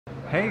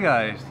Hey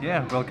guys,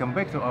 yeah, welcome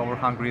back to our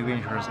hungry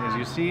adventures. As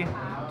you see,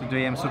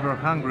 today I'm super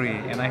hungry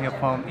and I have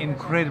found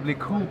incredibly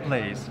cool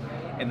place,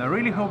 and I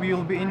really hope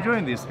you'll be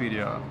enjoying this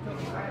video.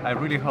 I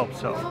really hope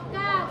so.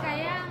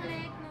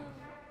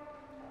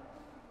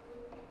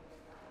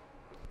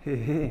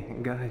 Hey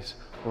guys,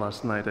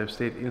 last night I've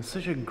stayed in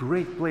such a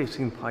great place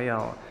in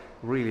Phayao.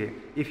 Really,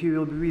 if you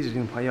will be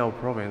visiting Phayao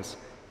province,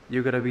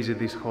 you gotta visit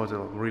this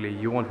hotel. Really,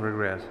 you won't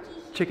regret.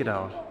 Check it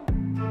out.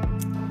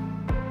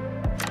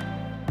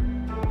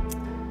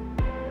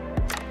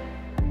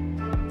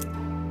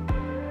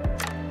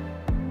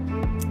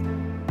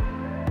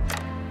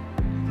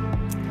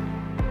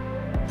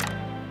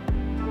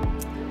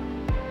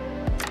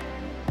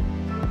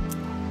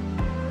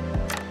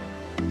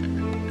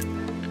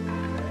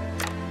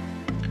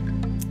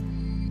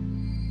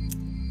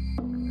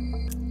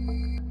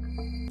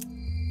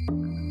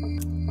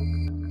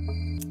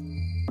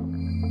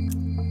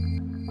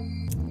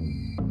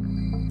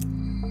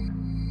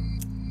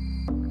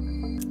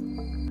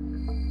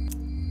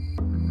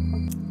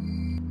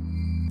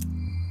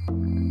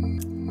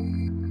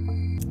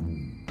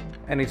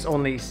 And it's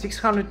only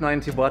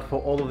 690 baht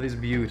for all of this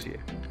beauty,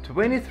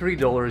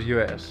 $23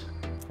 US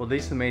for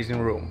this amazing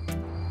room.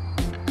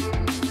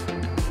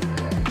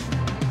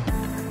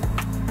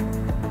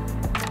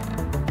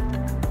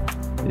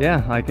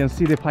 Yeah, I can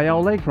see the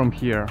Phayao Lake from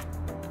here,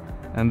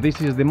 and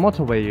this is the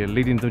motorway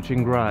leading to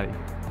Chiang Rai.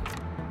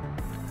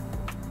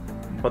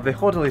 But the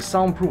hotel is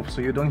soundproof,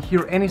 so you don't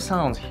hear any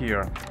sounds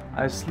here.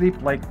 I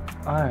slept like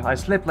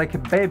a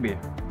baby.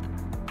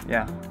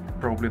 Yeah,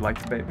 probably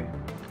like a baby.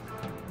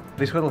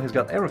 This hotel has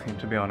got everything,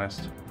 to be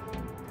honest.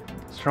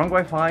 Strong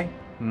Wi-Fi,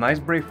 nice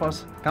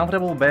breakfast,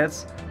 comfortable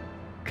beds,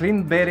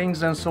 clean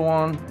beddings and so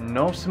on,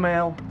 no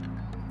smell,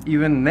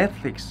 even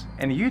Netflix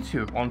and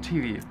YouTube on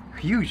TV,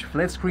 huge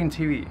flat screen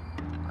TV.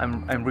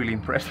 I'm really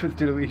impressed with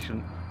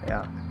television,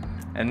 yeah.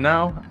 And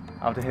now,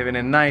 after having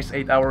a nice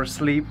 8-hour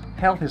sleep,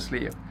 healthy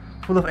sleep,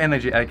 full of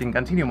energy, I can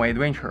continue my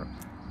adventure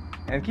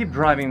and keep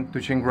driving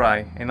to Chiang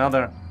Rai,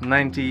 another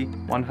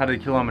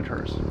 90-100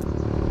 kilometers.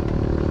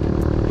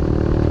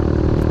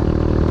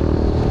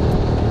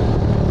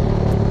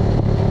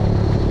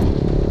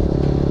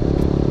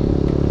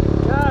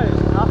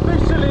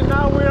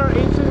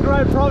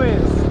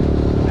 Province,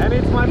 and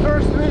it's my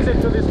first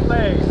visit to this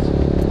place,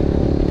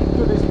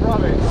 to this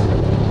province.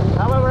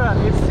 However,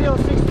 it's still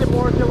 60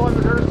 more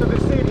kilometers to the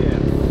city,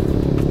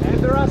 and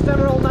there are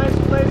several nice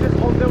places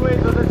on the way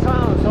to the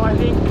town, so I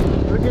think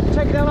we could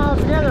check them out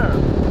together.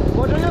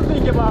 What do you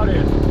think about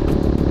it?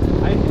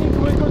 I think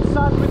we could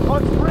start with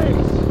hot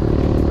springs.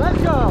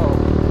 Let's go!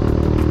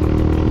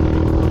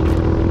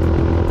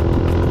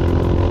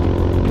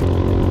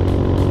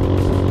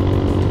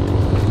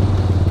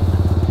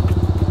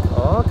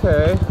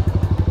 Okay.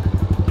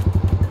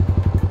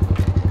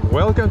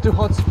 Welcome to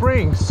Hot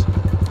Springs.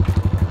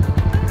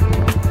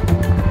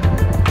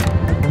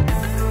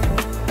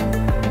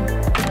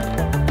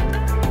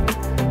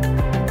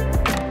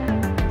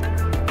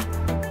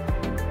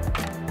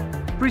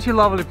 Pretty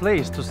lovely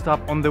place to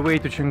stop on the way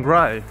to Chiang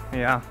Rai.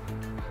 Yeah.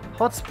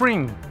 Hot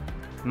spring.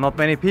 Not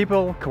many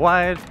people,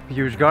 quiet,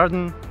 huge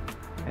garden.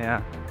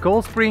 Yeah.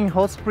 Cold spring,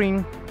 hot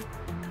spring.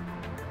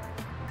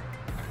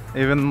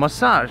 Even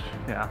massage.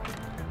 Yeah.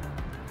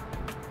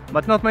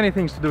 But not many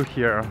things to do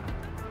here,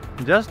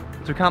 just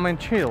to come and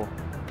chill.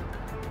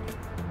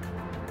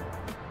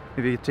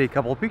 Maybe take a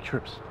couple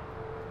pictures,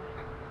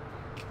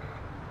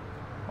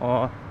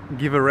 or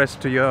give a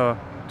rest to your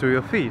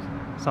feet,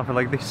 something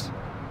like this.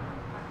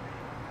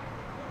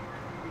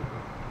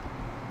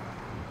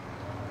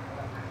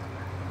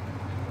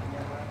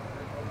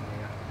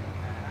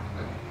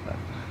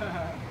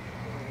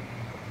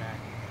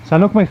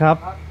 Sanukไหมครับ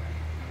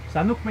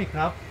Sanukไหมค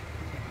รับ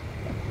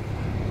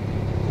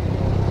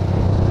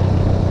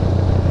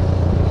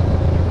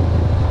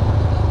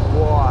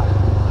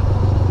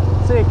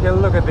Take a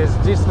look at this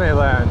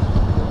Disneyland.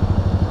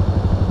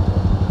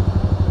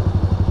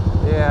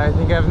 Yeah, I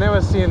think I've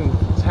never seen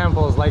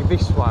temples like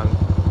this one.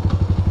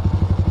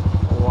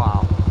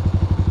 Wow.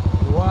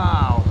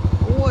 Wow.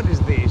 What is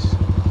this?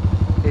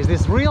 Is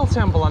this real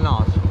temple or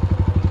not?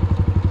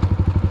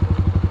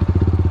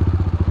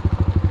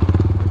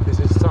 This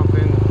is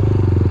something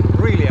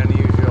really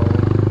unusual.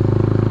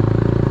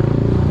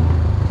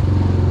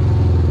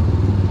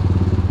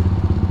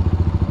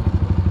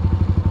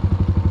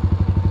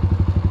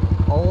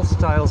 All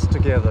styles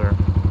together.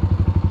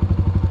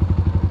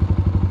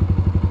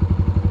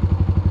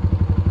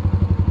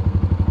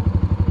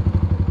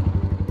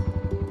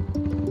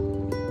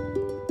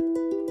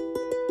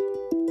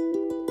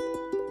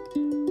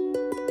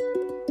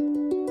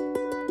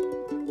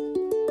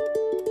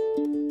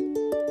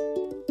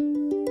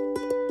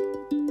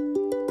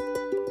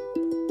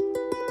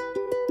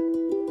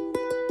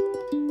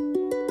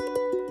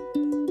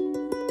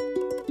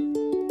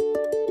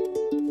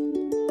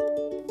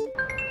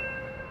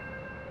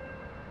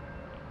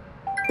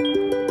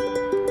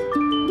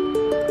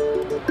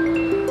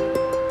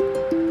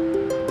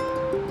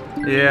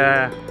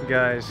 Yeah,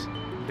 guys,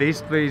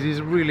 this place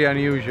is really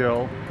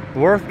unusual.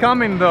 Worth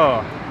coming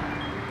though.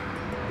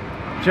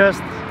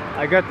 Just,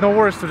 I got no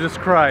words to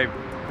describe.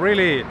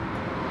 Really,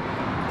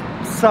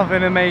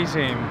 something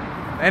amazing.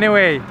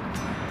 Anyway,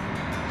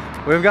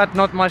 we've got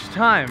not much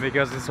time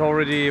because it's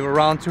already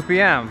around 2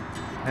 p.m.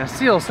 and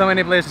still so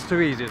many places to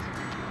visit.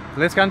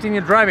 Let's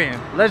continue driving.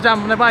 Let's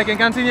jump on the bike and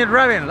continue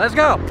driving. Let's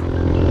go!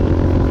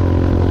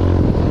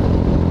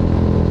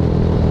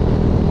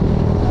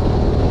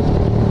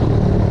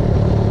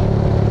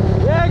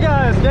 Yeah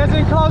guys,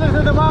 getting closer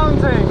to the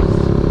mountains.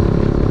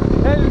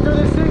 Heading to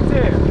the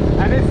city.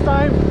 And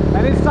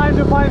it's time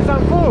to find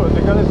some food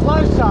because it's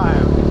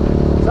lunchtime.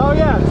 So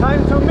yeah,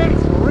 time to mix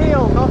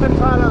real Northern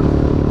Thailand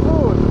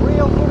food,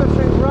 real food of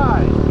Chiang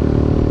Rai.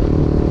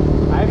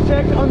 I've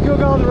checked on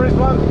Google, there is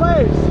one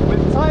place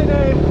with Thai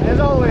name as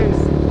always,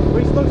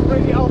 which looks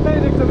pretty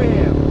authentic to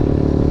me.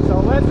 So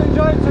let's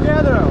enjoy it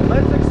together,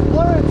 let's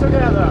explore it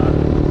together.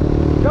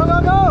 Go,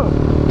 go, go!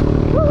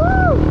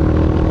 Woohoo!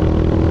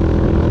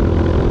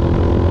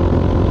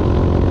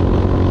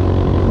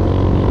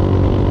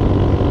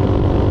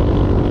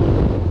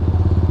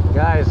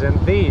 Guys, and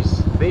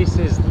this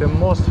is the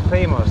most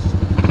famous,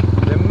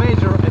 the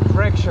major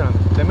attraction,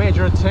 the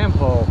major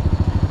temple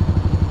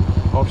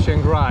of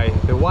Chiang Rai,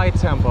 the White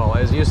Temple.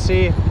 As you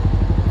see,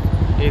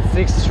 it's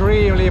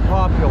extremely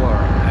popular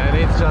and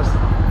it's just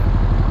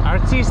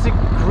artistic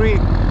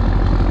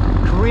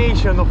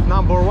creation of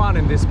 #1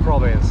 in this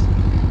province.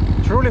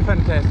 Truly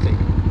fantastic.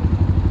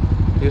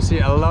 You see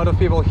a lot of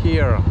people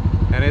here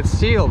and it's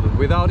sealed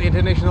without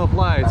international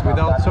flights,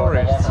 without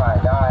tourists,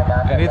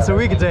 and it's a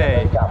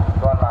weekday.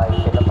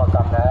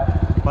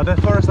 But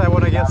at first I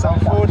want to get some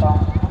food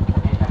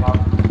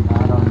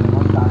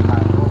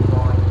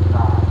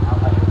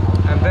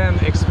and then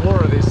explore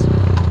this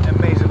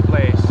amazing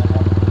place.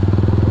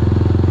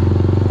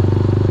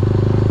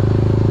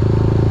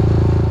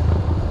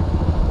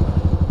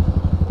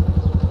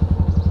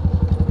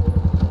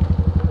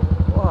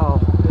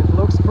 Wow, it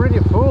looks pretty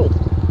full.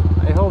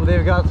 I hope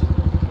they've got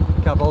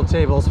a couple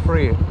tables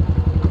free.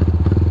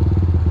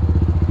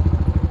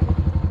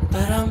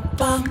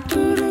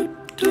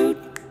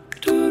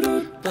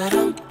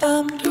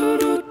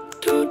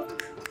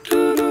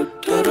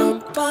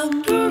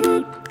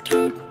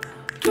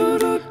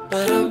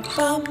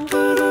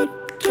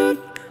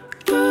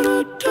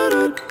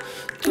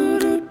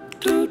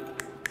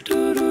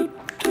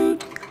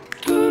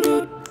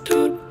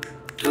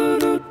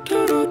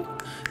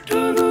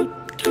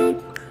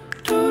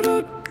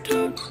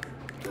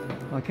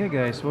 Okay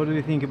guys, what do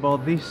you think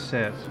about this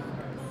set?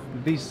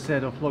 This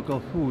set of local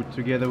food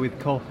together with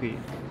coffee.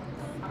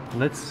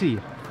 Let's see.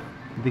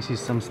 This is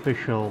some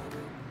special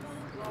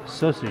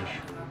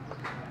sausage.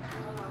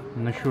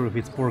 I'm not sure if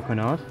it's pork or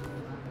not.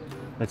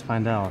 Let's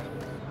find out.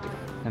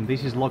 And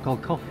this is local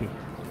coffee.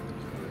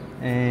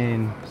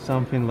 And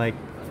something like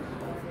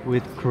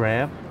with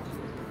crab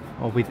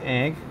or with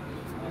egg.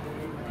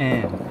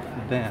 And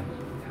then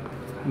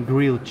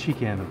grilled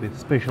chicken with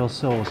special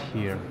sauce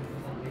here.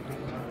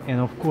 And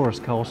of course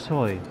khao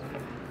soi,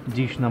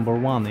 dish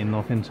 #1 in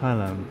Northern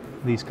Thailand.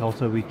 This khao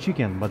soi with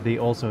chicken, but they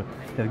also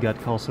have got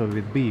khao soi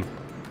with beef.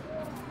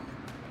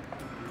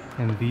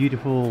 And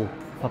beautiful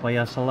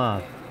papaya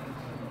salad.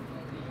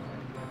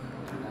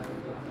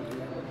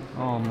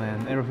 Oh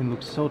man, everything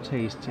looks so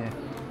tasty.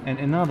 And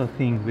another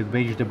thing with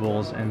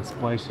vegetables and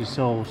spicy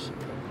sauce.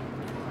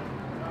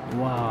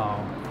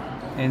 Wow.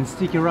 And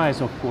sticky rice,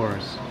 of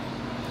course.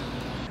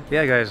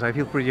 Yeah guys, I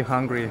feel pretty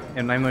hungry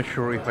and I'm not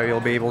sure if I will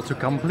be able to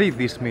complete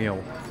this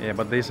meal. Yeah,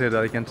 but they said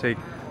that I can take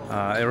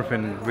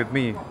everything with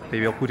me.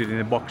 They will put it in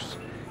a box.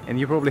 And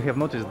you probably have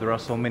noticed there are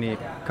so many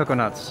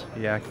coconuts.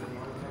 Yeah,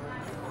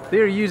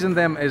 they're using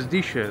them as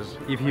dishes.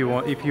 If you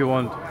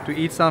want to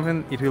eat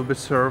something, it will be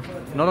served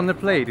not on the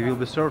plate. It will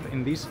be served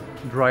in these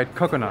dried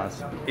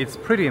coconuts. It's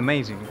pretty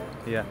amazing.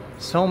 Yeah,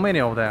 so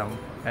many of them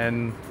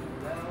and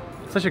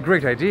such a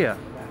great idea.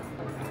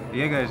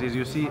 Yeah guys, as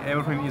you see,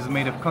 everything is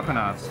made of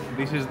coconuts.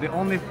 This is the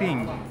only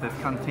thing that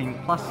contains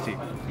plastic.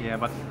 Yeah,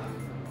 but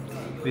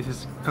this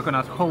is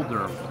coconut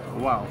holder.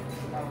 Wow.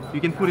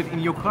 You can put it in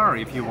your car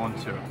if you want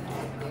to.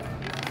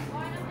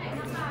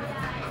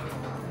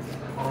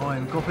 Oh,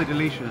 and coffee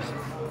delicious.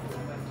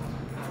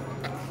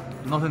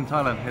 Northern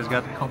Thailand has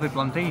got coffee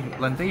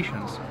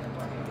plantations,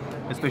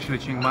 especially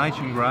Chiang Mai,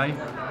 Chiang Rai,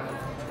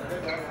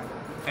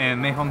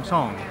 and Mae Hong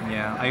Son.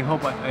 Yeah, I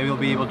hope I will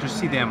be able to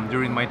see them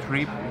during my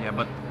trip. Yeah,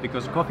 but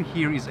because coffee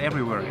here is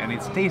everywhere and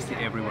it's tasty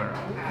everywhere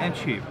and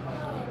cheap.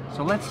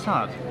 So let's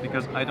start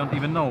because I don't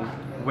even know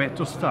where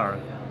to start.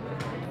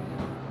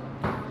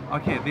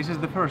 Okay, this is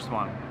the first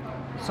one.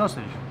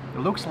 Sausage. It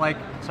looks like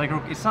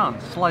Saikrok Isan.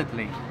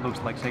 Slightly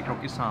looks like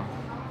Saikrok Isan.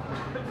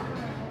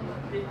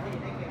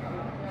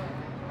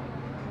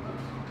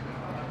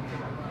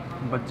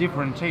 But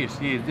different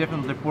taste. Yeah, it's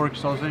definitely pork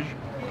sausage.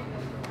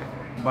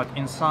 But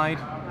inside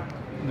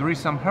there is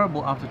some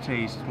herbal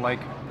aftertaste, like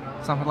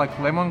something like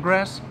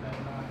lemongrass.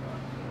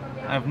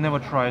 I've never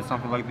tried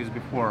something like this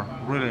before.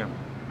 Really,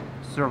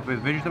 served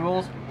with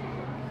vegetables.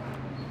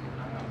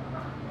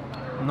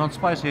 Not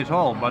spicy at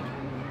all, but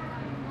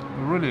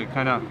really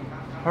kind of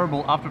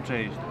herbal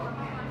aftertaste.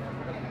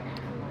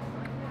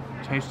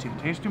 Tasty,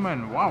 tasty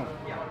man, wow.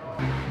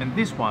 And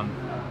this one,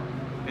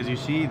 as you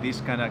see,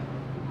 this kind of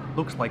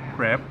looks like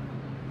crab,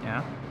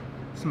 yeah,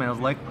 smells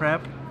like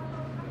crab.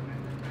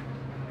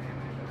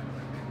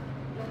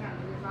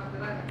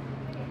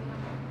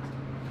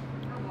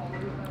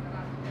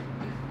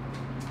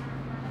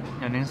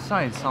 And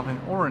inside something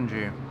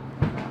orangey,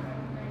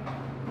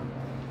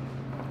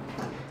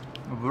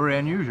 very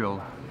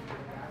unusual.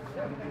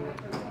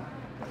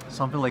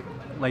 Something like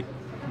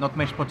not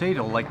mashed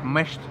potato, like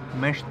mashed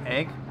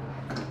egg.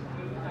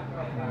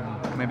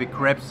 Maybe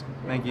crabs,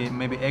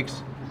 maybe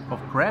eggs of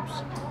crabs.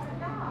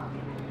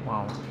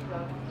 Wow.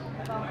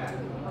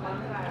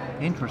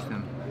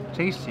 Interesting,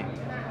 tasty.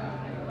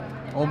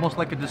 Almost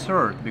like a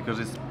dessert because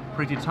it's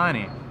pretty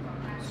tiny,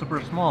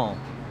 super small.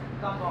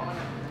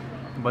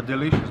 But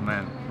delicious,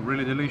 man,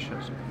 really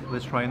delicious.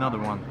 Let's try another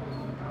one.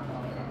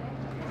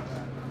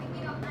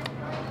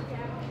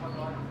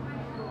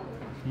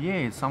 Yeah,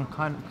 it's some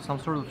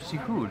sort of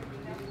seafood.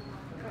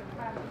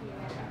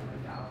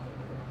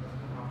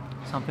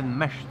 Something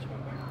mashed,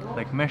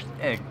 like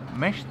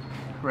mashed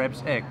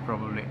crab's egg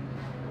probably.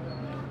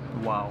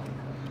 Wow,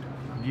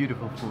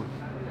 beautiful food.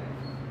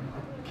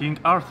 King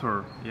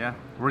Arthur, yeah,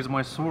 where's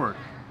my sword?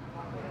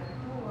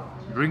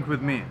 Drink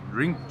with me,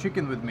 drink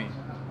chicken with me.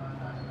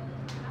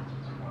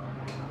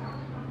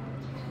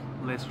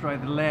 Let's try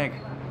the leg.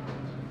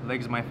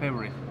 Leg's my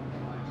favorite.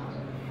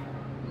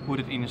 Put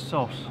it in a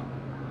sauce.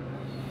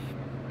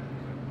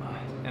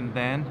 And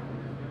then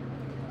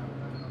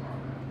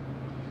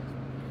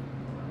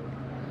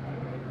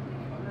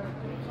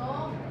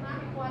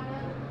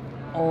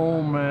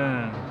oh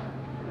man.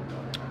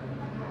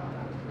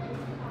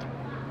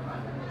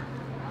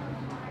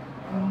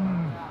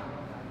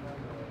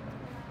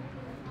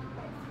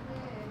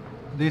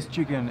 This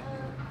chicken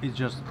is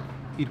just,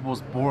 it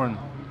was born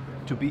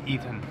to be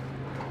eaten.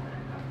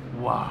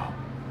 Wow.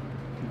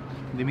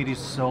 The meat is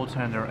so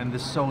tender and the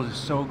sauce is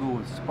so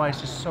good,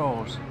 spicy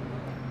sauce.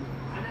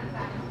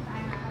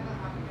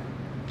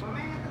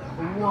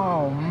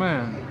 Wow,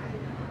 man.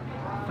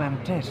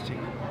 Fantastic.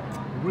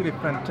 Really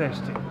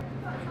fantastic.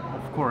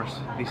 Of course,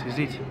 this is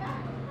it.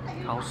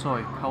 Khao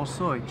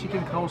soi,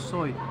 chicken khao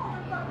soi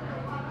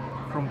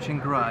from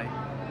Chiang Rai.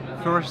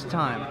 First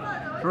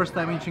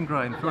time in Chiang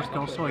Rai and first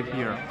khao soi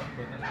here.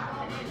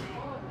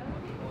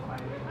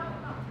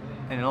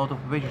 And a lot of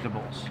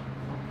vegetables.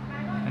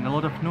 And a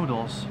lot of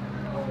noodles.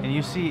 And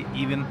you see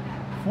even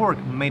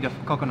fork made of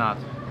coconut.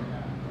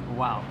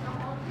 Wow.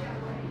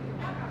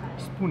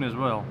 Spoon as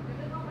well.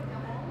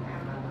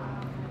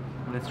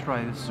 Let's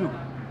try the soup.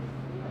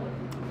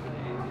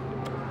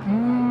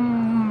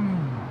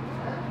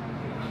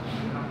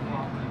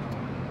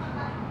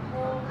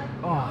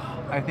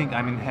 Oh, I think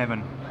I'm in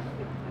heaven.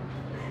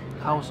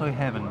 Khao soi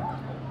heaven.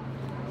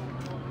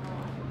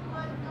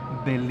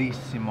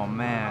 Bellissimo,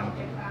 man.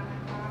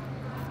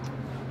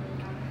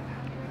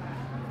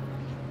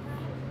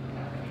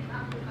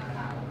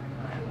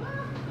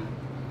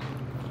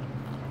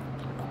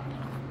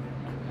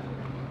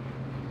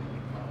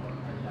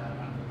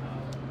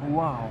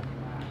 Wow.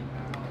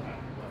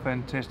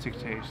 Fantastic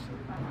taste.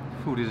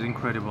 Food is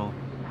incredible,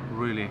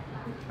 really.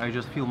 I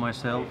just feel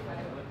myself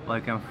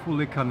like I'm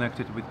fully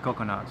connected with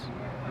coconuts.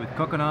 With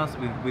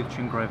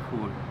Chiang Rai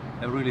food.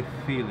 I really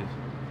feel it.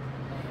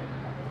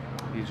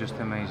 It's just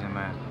amazing,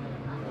 man.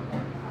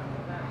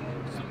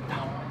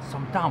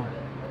 Some tam.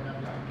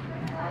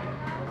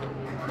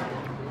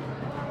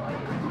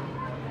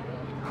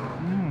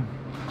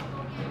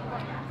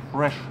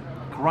 Fresh,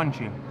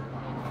 crunchy.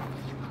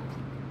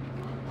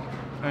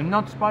 And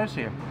not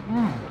spicy.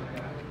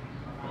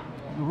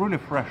 Really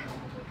fresh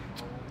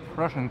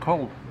and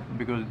cold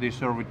because they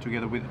serve it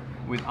together with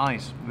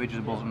ice,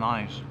 vegetables and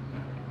ice.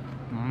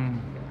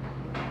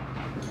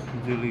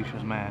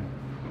 Delicious, man.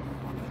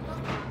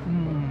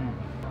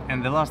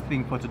 And the last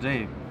thing for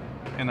today,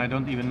 and I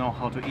don't even know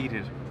how to eat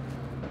it,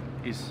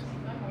 is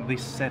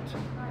this set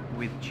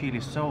with chili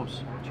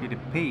sauce, chili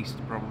paste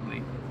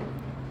probably.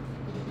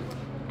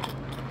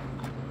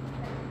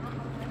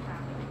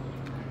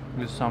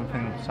 With some.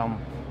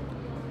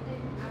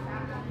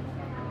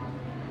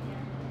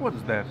 What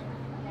is that?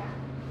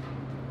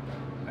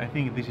 I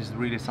think this is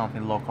really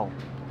something local.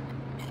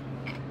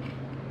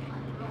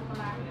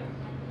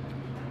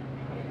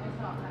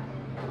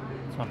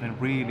 Something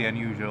really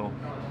unusual.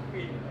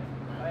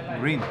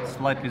 Green,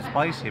 slightly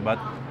spicy, but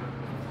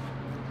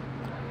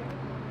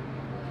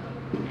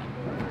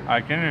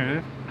I can eat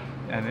it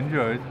and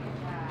enjoy it.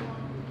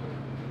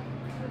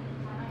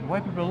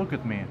 Why people look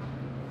at me?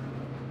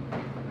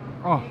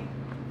 Oh,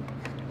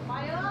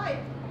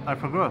 I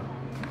forgot.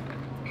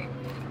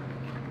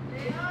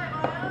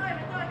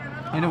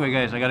 Anyway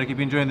guys, I gotta keep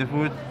enjoying the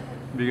food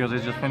because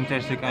it's just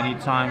fantastic. I need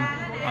time,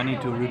 I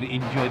need to really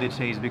enjoy the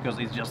taste because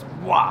it's just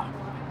wow.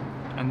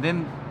 And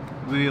then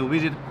we will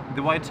visit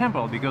the White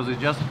Temple because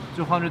it's just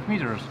 200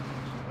 meters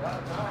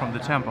from the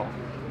temple.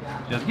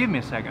 Just give me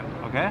a second,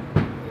 okay?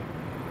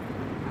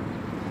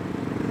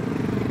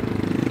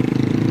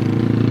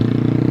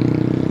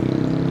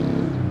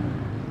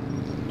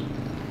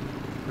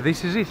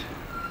 This is it.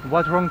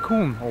 Wat Rong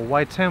Khun, or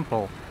White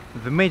Temple,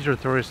 the major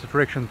tourist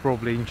attraction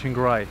probably in Chiang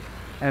Rai,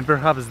 and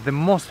perhaps the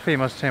most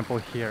famous temple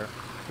here.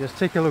 Just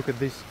take a look at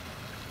these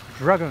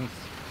dragons.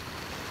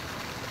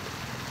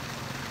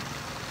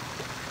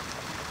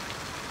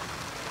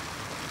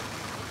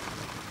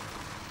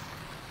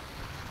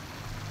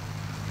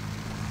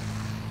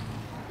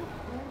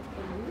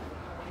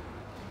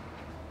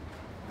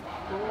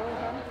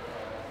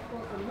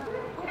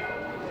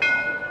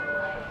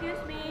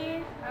 Excuse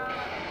me.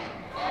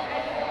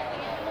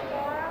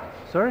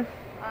 Sorry?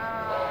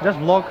 Just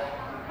vlog.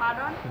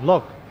 Pardon?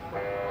 Vlog.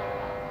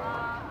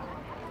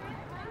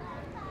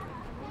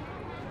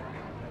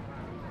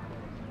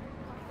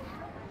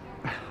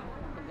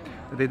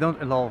 They don't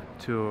allow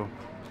to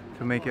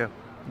make a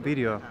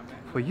video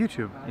for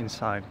YouTube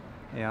inside,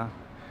 yeah.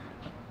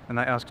 And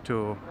I asked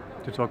to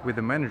talk with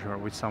the manager,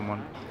 with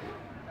someone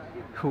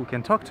who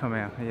can talk to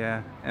me,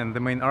 yeah. And the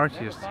main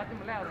artist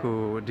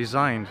who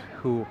designed,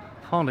 who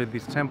founded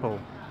this temple,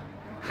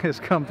 has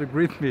come to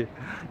greet me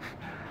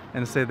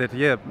and said that,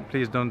 yeah,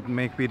 please don't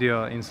make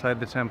video inside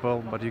the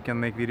temple, but you can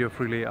make video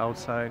freely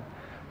outside.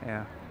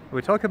 Yeah,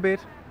 we talk a bit.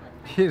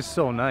 He's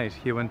so nice.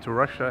 He went to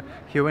Russia.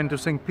 He went to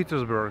St.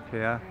 Petersburg,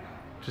 yeah,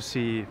 to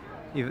see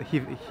if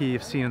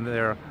he's seen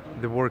there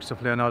the works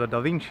of Leonardo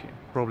da Vinci,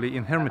 probably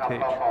in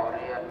Hermitage.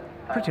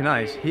 Pretty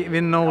nice. He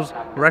even knows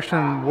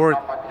Russian word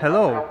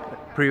hello,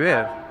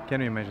 privet. Can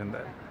you imagine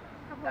that?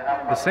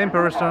 The same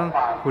person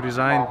who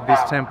designed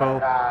this temple,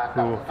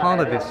 who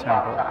founded this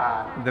temple,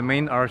 the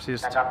main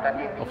artist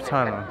of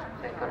Thailand.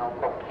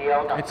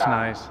 It's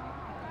nice.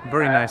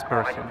 Very nice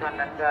person.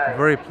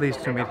 Very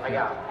pleased to meet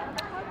him.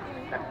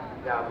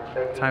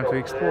 Time to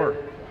explore.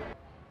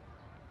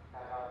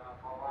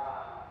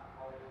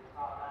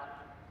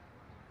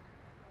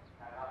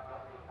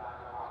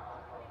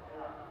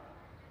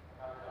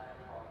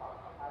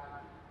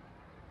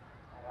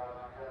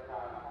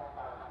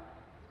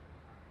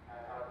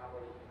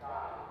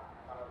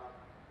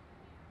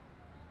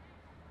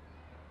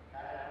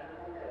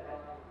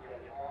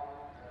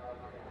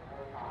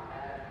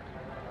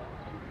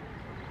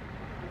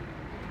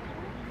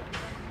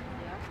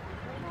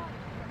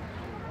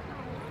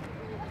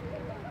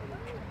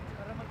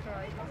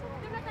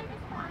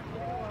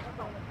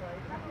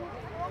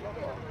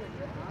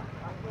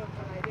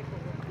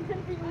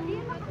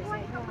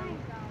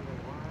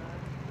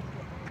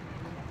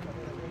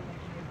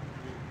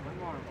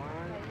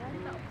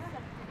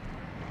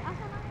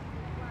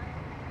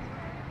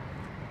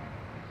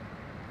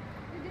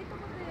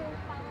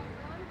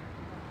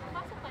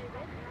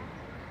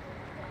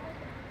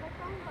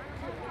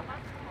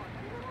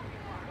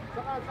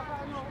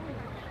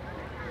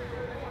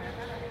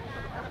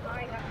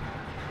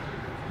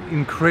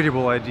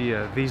 Incredible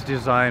idea. This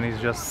design is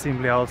just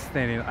simply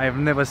outstanding. I've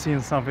never seen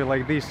something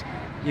like this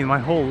in my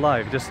whole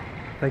life. Just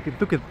take a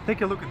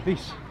look at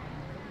this.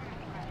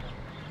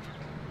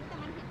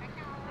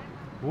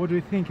 What do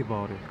you think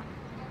about it?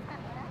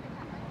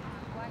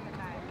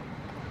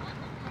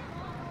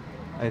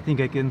 I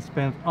think I can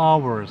spend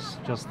hours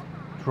just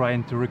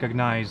trying to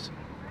recognize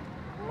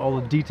all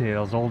the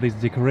details, all these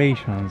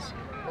decorations.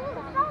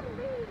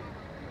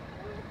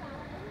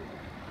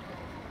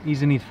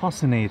 Isn't it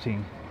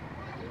fascinating?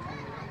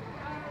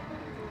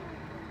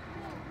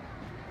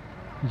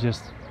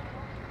 Just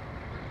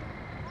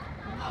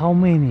how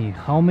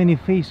many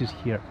faces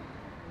here?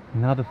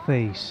 Another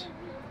face,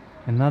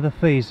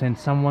 and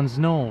someone's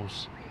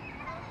nose.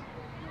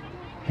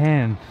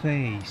 Hand,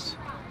 face,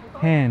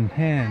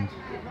 hand,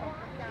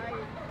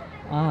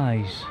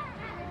 eyes.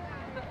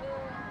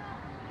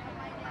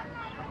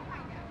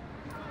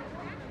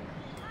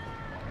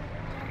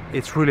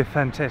 It's really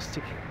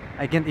fantastic.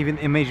 I can't even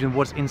imagine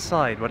what's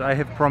inside, but I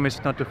have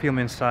promised not to film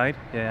inside,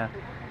 yeah.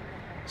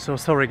 So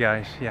sorry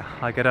guys, yeah,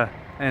 I gotta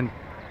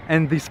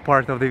end this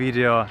part of the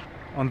video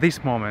on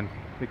this moment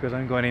because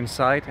I'm going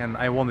inside and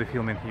I won't be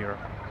filming here.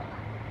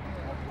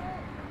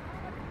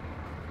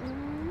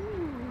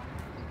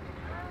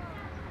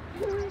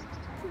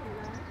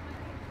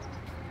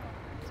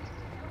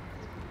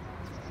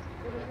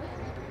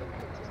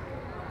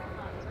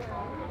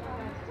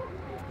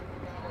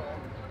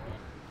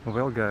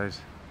 Well guys,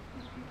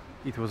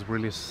 it was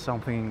really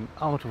something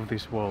out of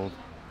this world,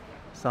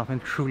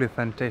 something truly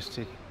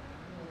fantastic.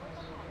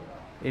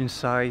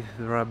 Inside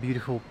there are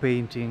beautiful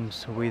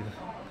paintings with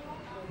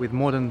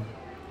modern,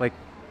 like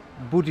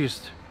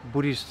Buddhist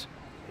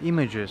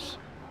images,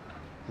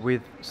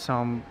 with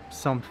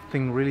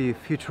something really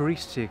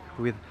futuristic,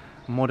 with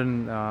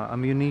modern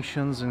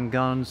ammunitions and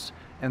guns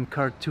and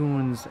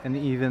cartoons, and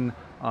even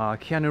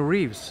Keanu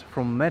Reeves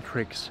from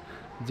Matrix,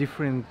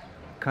 different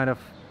kind of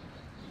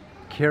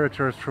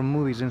characters from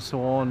movies and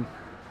so on,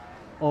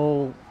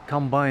 all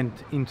combined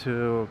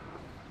into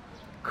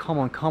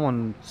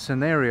common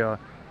scenario.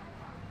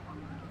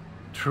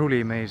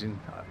 Truly amazing.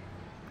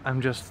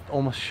 I'm just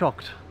almost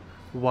shocked.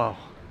 Wow.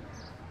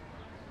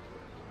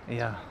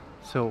 Yeah,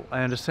 so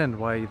I understand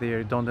why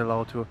they don't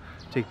allow to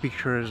take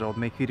pictures or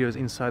make videos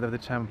inside of the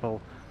temple,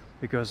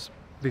 because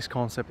this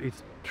concept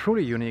is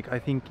truly unique. I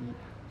think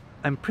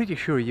I'm pretty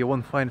sure you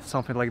won't find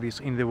something like this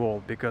in the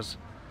world, because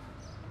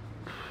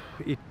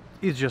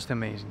it's just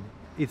amazing.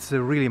 It's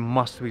a really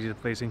must-visit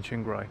place in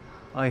Chiang Rai.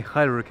 I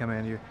highly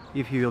recommend you,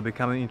 if you will be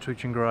coming into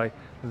Chiang Rai,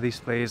 this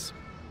place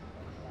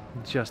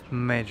just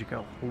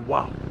magical.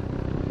 Wow!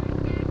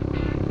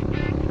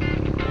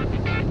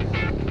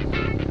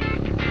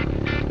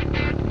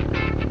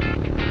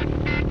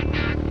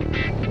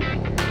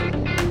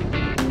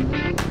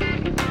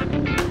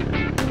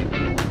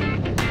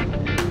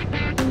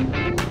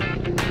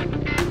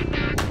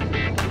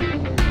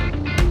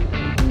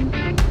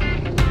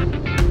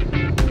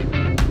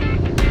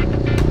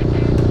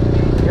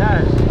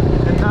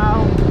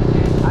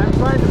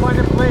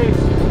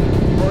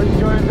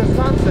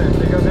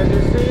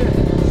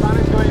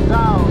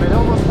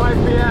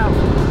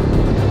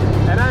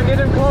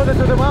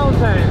 To the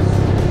mountains.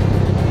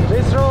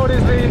 This road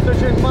is leading to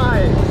Chiang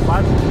Mai,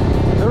 but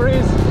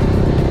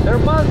there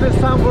must be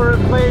somewhere a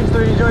place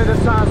to enjoy the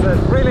sunset,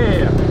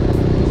 really.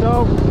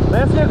 So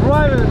let's get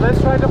driving,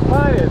 let's try to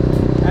find it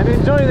and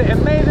enjoy the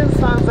amazing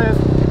sunset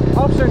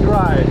of Chiang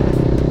Rai.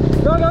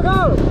 Go, go,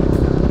 go!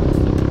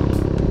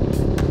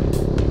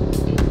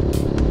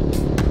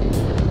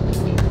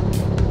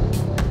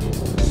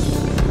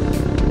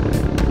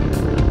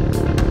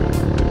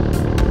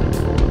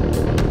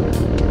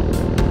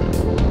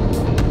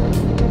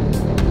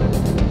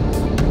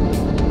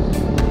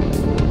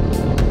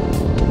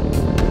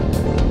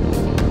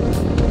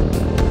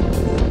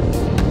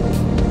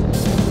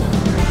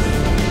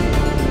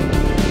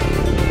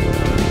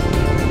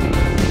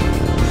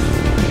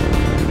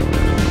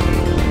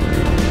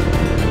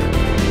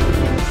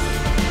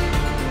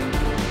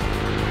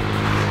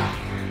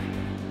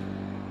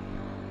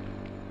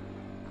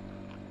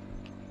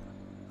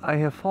 I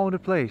have found a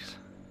place.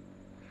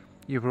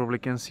 You probably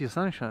can see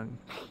sunshine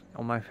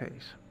on my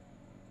face.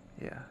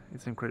 Yeah,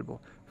 it's incredible.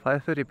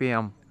 5:30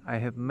 p.m.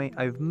 I've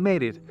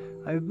made it.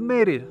 I've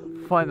made it.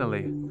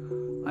 Finally,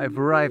 I've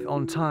arrived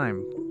on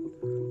time.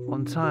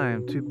 On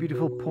time to a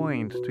beautiful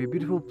point, to a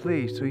beautiful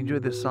place to enjoy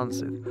the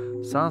sunset.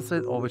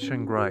 Sunset over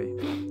Chiang Rai,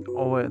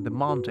 over the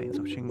mountains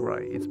of Chiang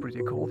Rai. It's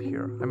pretty cold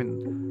here. I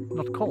mean,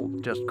 not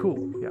cold, just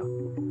cool. Yeah,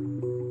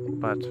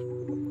 but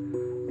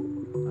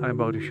I'm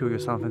about to show you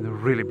something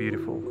really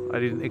beautiful. I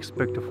didn't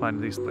expect to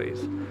find this place.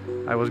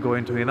 I was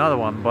going to another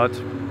one, but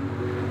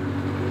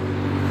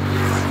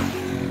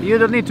you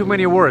don't need too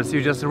many words.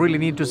 You just really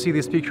need to see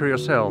this picture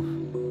yourself,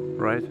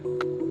 right?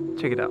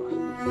 Check it out.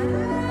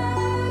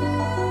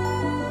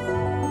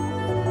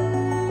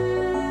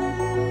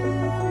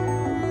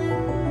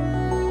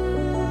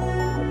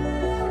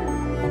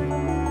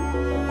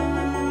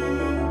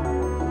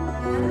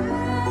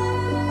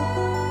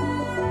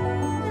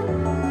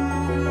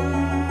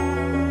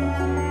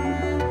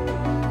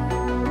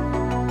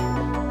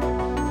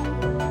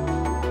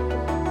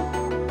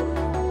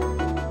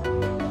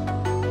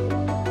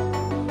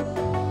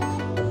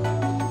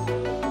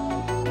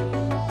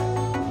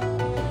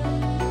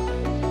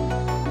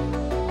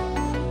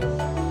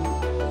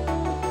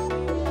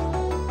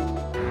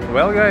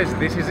 Well guys,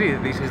 this is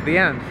it, this is the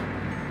end.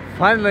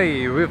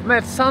 Finally, we've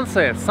met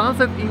sunset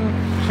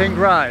in Chiang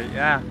Rai.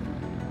 Yeah,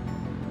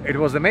 it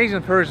was an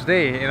amazing first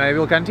day and I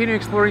will continue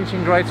exploring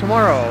Chiang Rai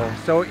tomorrow.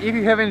 So if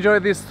you have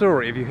enjoyed this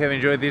tour, if you have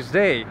enjoyed this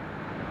day,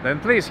 then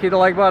please hit the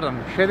like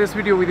button, share this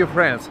video with your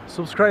friends,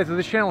 subscribe to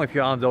the channel if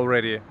you aren't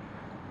already.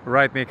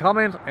 Write me a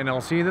comment and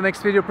I'll see you in the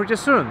next video pretty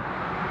soon.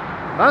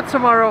 Not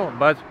tomorrow,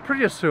 but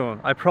pretty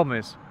soon, I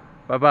promise.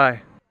 Bye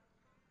bye.